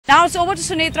Now it's over to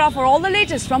Sunetra for all the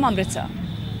latest from Amritsar.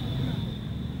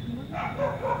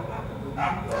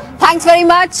 Thanks very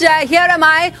much. Here am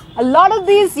I. A lot of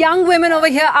these young women over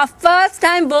here are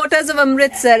first-time voters of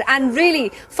Amritsar, and really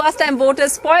first-time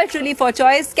voters spoiled really for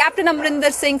choice. Captain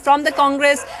Amarinder Singh from the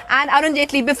Congress and Arun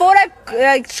Jaitley. Before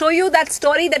I show you that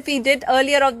story that we did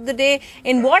earlier of the day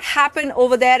in what happened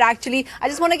over there, actually, I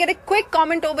just want to get a quick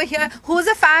comment over here. Who's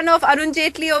a fan of Arun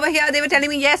Jaitley over here? They were telling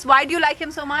me, yes. Why do you like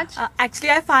him so much?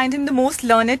 Actually, I find him the most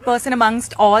learned person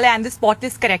amongst all and the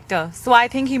spotless character. So I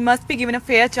think he must be given a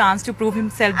fair chance to prove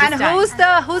himself this time. And who's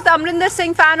the Amarinder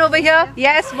Singh fan over here?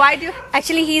 Yes, why do you?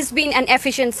 Actually, he's been an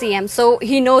efficient CM, so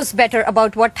he knows better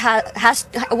about what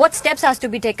steps has to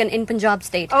be taken in Punjab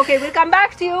state. Okay, we'll come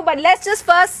back to you, but let's just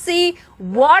first see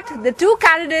what the two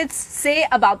candidates say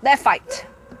about their fight.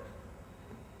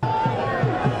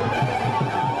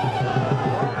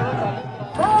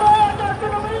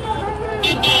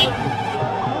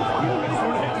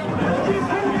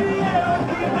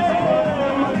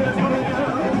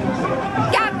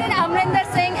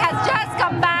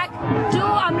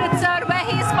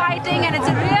 And it's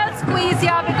a real squeeze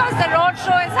here because the road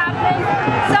show is happening.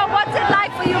 So what's it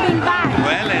like for you being back?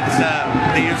 Well, it's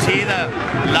you see the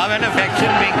love and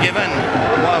affection being given.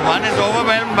 One is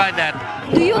overwhelmed by that.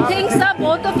 Do you think, sir,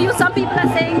 both of you, some people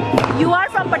are saying you are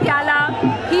from Patiala,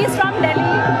 he's from Delhi,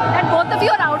 and both of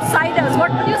you are outsiders.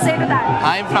 What would you say to that?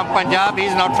 I'm from Punjab,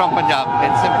 he's not from Punjab.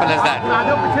 It's simple as that.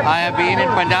 I have been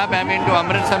in Punjab, I've been to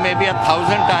Amritsar maybe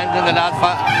 1,000 times in the last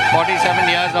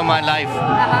 47 years of my life.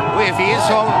 If he is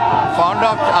so fond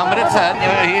of Amritsar,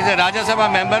 he's a Rajya Sabha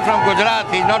member from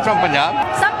Gujarat, he's not from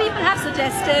Punjab. Some people have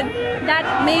suggested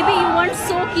that maybe you weren't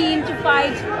so keen to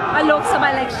fight a Lok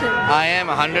Sabha election. I am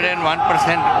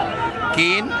 101%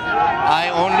 keen. I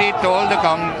only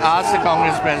asked the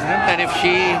Congress president that if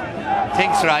she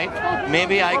thinks right,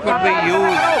 maybe I could be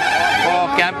used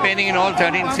for campaigning in all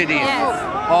 13 cities.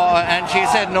 And she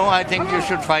said, no, I think you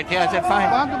should fight here. I said, fine.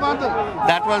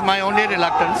 That was my only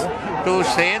reluctance to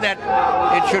say that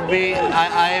it should be.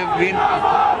 I have been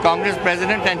Congress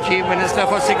president and chief minister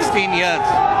for 16 years.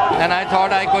 And I thought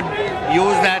I could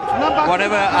use that,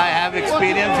 whatever I have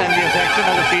experience and the affection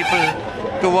of the people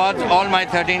towards all my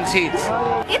 13 seats.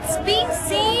 It's being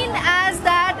seen as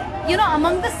that, you know,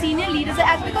 among the senior leaders,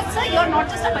 as because, sir, you're not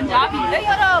just a Punjab leader,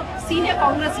 you're a senior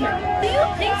congressman. Do you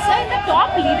think, sir, in the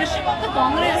top leadership of the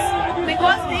Congress,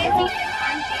 because they feel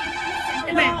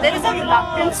sentiment, there is a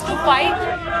reluctance to fight?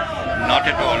 Not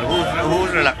at all. Who's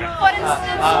reluctant? For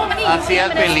instance, so many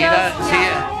CLP leader,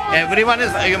 everyone is,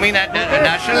 you mean at the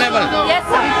national level? Yes,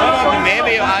 sir.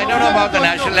 Maybe, I don't know about the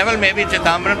national level, maybe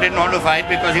Chidambaram didn't want to fight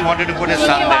because he wanted to put his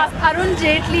son there. Arun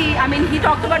Jaitley, I mean, he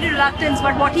talked about the reluctance,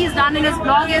 but what he's done in his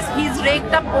blog is he's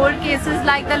raked up old cases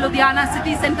like the Ludhiana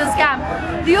city centre scam.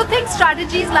 Do you think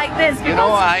strategies like this? You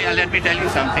know, let me tell you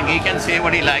something. He can say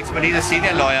what he likes, but he's a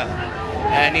senior lawyer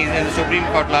and he's a Supreme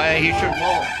Court lawyer. He should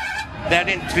know that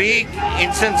in 3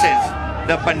 instances,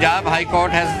 the Punjab High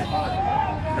Court has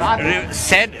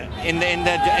said in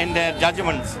the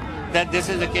judgments that this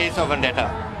is a case of vendetta,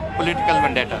 political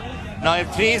vendetta. Now,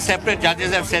 if 3 separate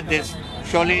judges have said this,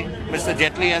 surely Mr.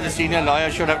 Jaitley as a senior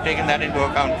lawyer should have taken that into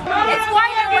account. It's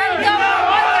quite a welcome.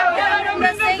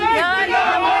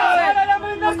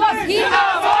 Of course, he has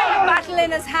a battle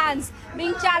in his hands,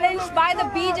 being challenged by the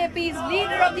BJP's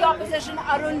leader of the opposition,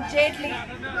 Arun Jaitley.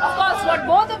 Of course, what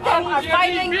both of them are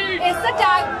fighting is the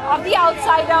tag of the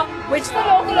outsider, which the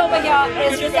local over here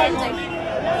is resenting.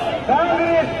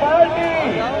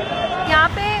 यहाँ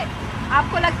पे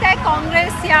आपको लगता है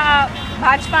कांग्रेस या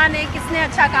भाजपा ने किसने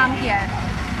अच्छा काम किया है?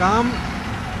 काम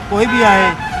कोई भी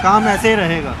आए, काम ऐसे ही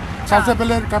रहेगा। सबसे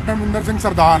पहले कैप्टन अमरिंदर सिंह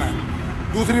सरदार हैं।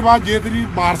 दूसरी बात जेतली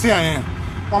बाहर से आए हैं,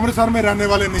 अमृतसर में रहने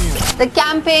वाले नहीं हैं। The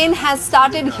campaign has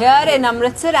started here in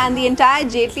Amritsar and the entire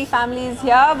Jaitley family is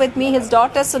here with me, his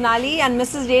daughter Sonali and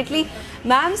Mrs. Jaitley.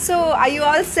 Ma'am, so are you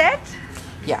all set?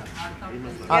 Yeah.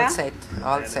 All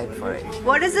set for it.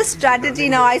 What is the strategy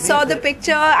now? I saw the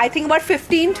picture. I think about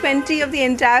 15-20 of the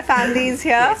entire family is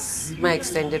here. Yes, my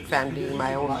extended family,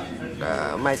 my own,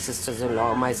 my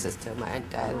sisters-in-law, my sister, my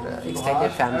entire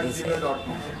extended family is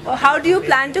here. How do you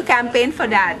plan to campaign for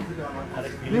Dad?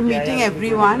 We're meeting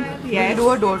everyone. Yes. We'll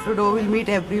do a door-to-door. We'll meet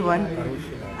everyone.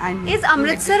 And is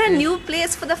Amritsar a new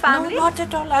place for the family? No, not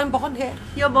at all. I'm born here.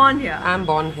 You're born here? I'm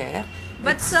born here.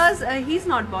 But sir, he's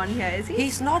not born here, is he?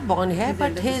 He's not born here,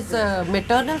 but his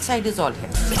maternal side is all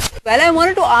here. Well, I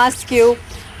wanted to ask you,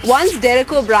 once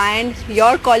Derek O'Brien,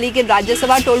 your colleague in Rajya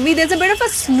Sabha, told me there's a bit of a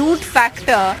snoot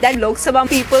factor that Lok Sabha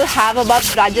people have about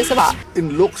Rajya Sabha.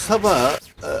 In Lok Sabha,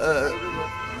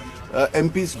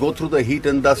 MPs go through the heat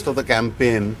and dust of the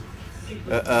campaign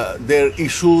Their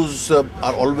issues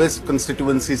are always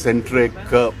constituency centric.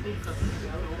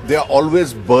 They are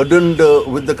always burdened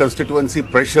with the constituency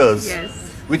pressures,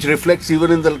 which reflects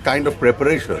even in the kind of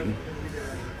preparation.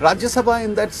 Rajya Sabha,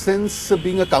 in that sense,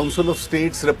 being a council of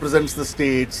states, represents the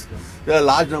states. There are a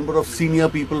large number of senior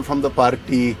people from the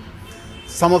party.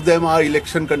 Some of them are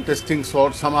election contesting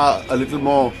sort, some are a little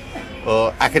more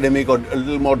academic or a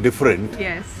little more different.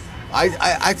 Yes.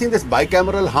 I think this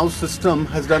bicameral house system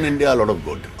has done India a lot of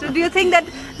good. So do you think that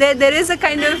there is a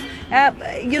kind of,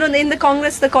 in the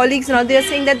Congress, the colleagues now, they are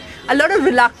saying that a lot of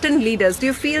reluctant leaders. Do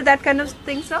you feel that kind of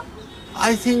thing, sir?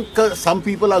 I think some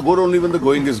people are good only when the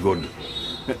going is good.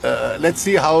 Let's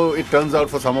see how it turns out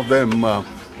for some of them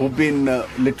who've been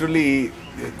literally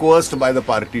coerced by the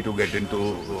party to get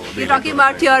into You're talking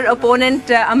about your opponent,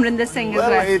 Amarinder Singh, as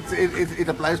well. It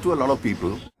applies to a lot of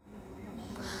people.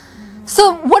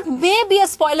 So what may be a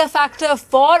spoiler factor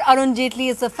for Arun Jaitley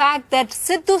is the fact that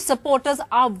Sidhu supporters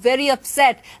are very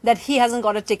upset that he hasn't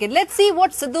got a ticket. Let's see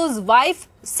what Sidhu's wife,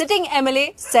 sitting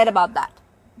MLA, said about that.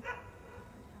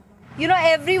 You know,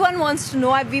 everyone wants to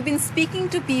know. We've been speaking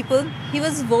to people. He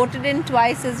was voted in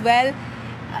twice as well.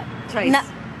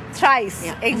 Thrice,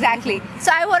 yeah. Exactly.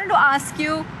 So I wanted to ask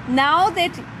you, now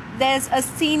that there's a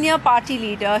senior party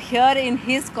leader here in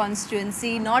his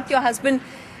constituency, not your husband,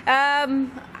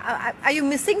 are you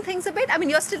missing things a bit? I mean,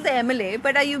 you're still the MLA,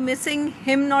 but are you missing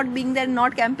him not being there,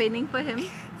 not campaigning for him?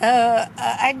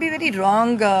 I'd be very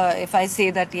wrong if I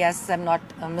say that, yes, I'm not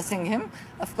missing him.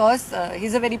 Of course,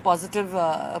 he's a very positive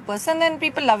person and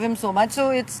people love him so much.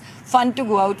 So it's fun to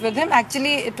go out with him.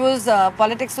 Actually, it was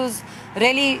politics was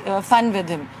really fun with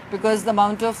him because the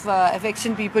amount of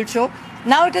affection people show.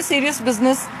 Now it is serious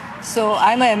business. So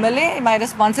I'm a MLA. My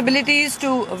responsibility is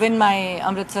to win my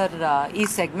Amritsar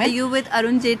East segment. Are you with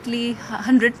Arun Jaitley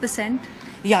 100%?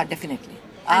 Yeah, definitely.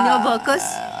 And your workers?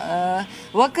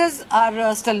 Workers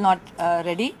are still not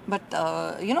ready, but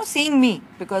seeing me,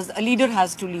 because a leader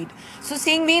has to lead. So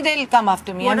seeing me, they'll come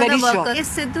after me. What I'm are very the sure. workers?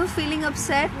 Is Sidhu feeling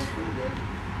upset?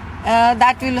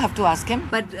 That we'll have to ask him.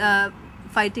 But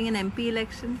fighting an MP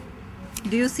election?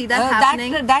 Do you see that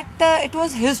happening? It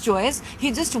was his choice.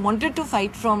 He just wanted to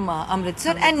fight from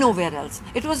Amritsar and nowhere else.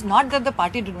 It was not that the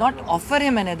party did not offer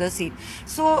him another seat.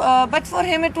 So, but for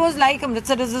him it was like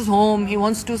Amritsar is his home. He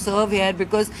wants to serve here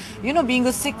because, being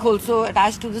a Sikh also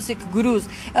attached to the Sikh gurus.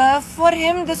 For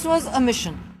him this was a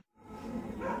mission.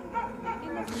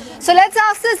 So let's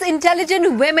ask this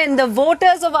intelligent women, the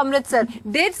voters of Amritsar.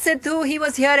 Did Sidhu, he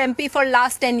was here MP for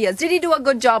last 10 years. Did he do a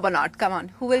good job or not? Come on,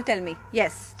 who will tell me?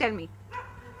 Yes, tell me.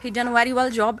 He done a very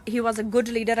well job. He was a good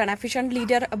leader, an efficient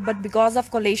leader, but because of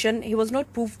coalition, he was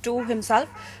not proved to himself.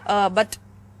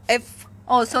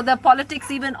 So the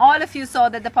politics, even all of you saw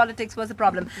that the politics was a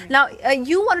problem. Now,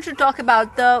 you wanted to talk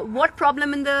about what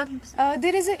problem in the...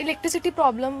 there is an electricity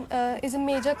problem, is a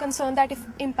major concern that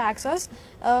impacts us.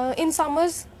 In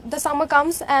summers, the summer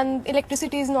comes and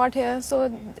electricity is not here.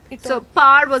 So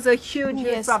power was a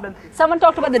huge problem. Someone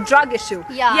talked about the drug issue.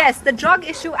 Yeah. Yes, the drug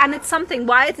issue, and it's something,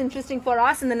 why it's interesting for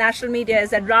us in the national media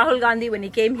is that Rahul Gandhi, when he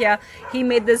came here, he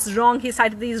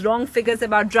cited these wrong figures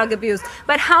about drug abuse.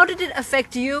 But how did it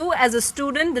affect you as a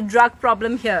student, the drug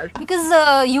problem here?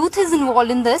 Because youth is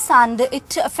involved in this and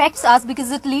it affects us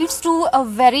because it leads to a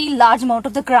very large amount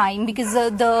of the crime because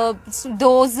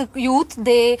those youth,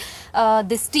 they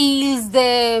steal,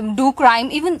 they do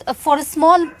crime even for a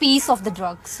small piece of the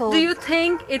drug. So do you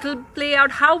think it will play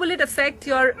out? How will it affect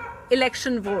your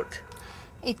election vote?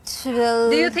 It will.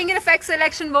 Do you think it affects the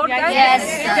election vote, guys?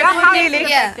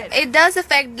 Yes. It does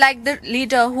affect like the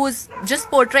leader who's just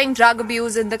portraying drug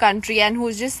abuse in the country and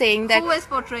who's just saying that. Who is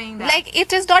portraying that? Like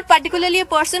it is not particularly a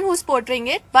person who's portraying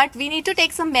it, but we need to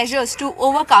take some measures to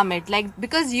overcome it. Like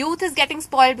because youth is getting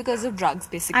spoiled because of drugs,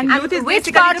 basically. And youth is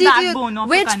basically the backbone of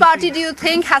the country. Which party do you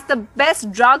think has the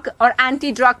best drug or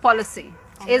anti-drug policy?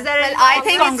 Is there I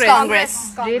think it's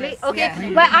Congress. Really? Okay. Yeah.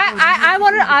 But I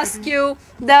want to ask you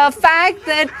the fact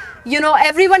that,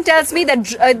 everyone tells me that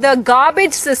the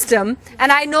garbage system,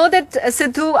 and I know that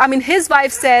Sidhu, his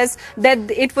wife says that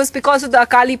it was because of the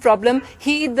Akali problem.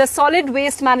 The solid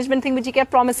waste management thing which he kept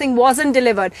promising wasn't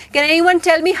delivered. Can anyone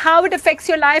tell me how it affects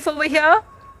your life over here?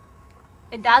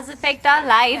 It does affect our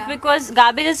life because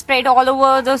garbage is spread all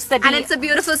over the city. And it's a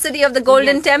beautiful city of the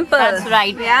Golden Temple. That's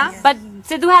right. Yeah. But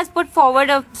Sidhu has put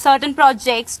forward certain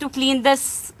projects to clean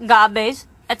this garbage.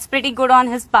 It's pretty good on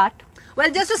his part. Well,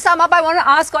 just to sum up, I want to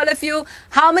ask all of you,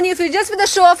 how many of you, just with a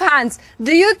show of hands,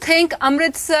 do you think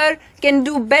Amritsar can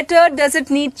do better? Does it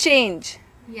need change?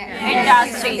 It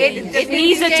does change. It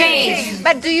needs a change.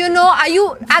 But do you know, are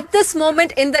you at this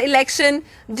moment in the election,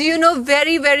 do you know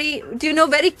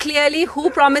very clearly who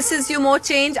promises you more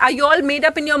change? Are you all made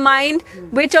up in your mind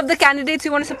which of the candidates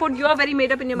you want to support? You are very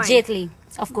made up in your mind. Jaitley,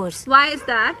 of course. Why is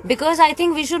that? Because I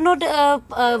think we should not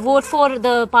vote for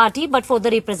the party but for the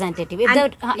representative.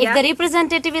 If the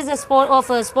representative is a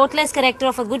sportless character,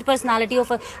 of a good personality,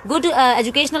 of a good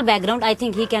educational background, I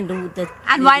think he can do the.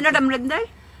 And why not Amarinder?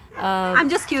 I'm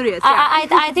just curious.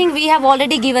 I think we have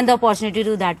already given the opportunity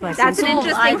to that person. That's an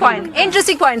interesting point.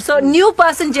 Interesting point. So new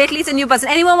person, Jaitley is a new person.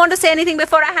 Anyone want to say anything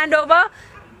before I hand over?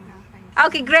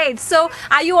 Okay, great. So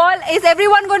are you all, is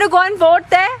everyone going to go and vote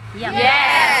there?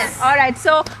 Yes. All right.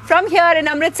 So from here in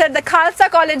Amritsar, the Khalsa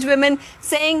College women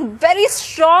saying very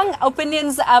strong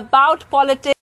opinions about politics.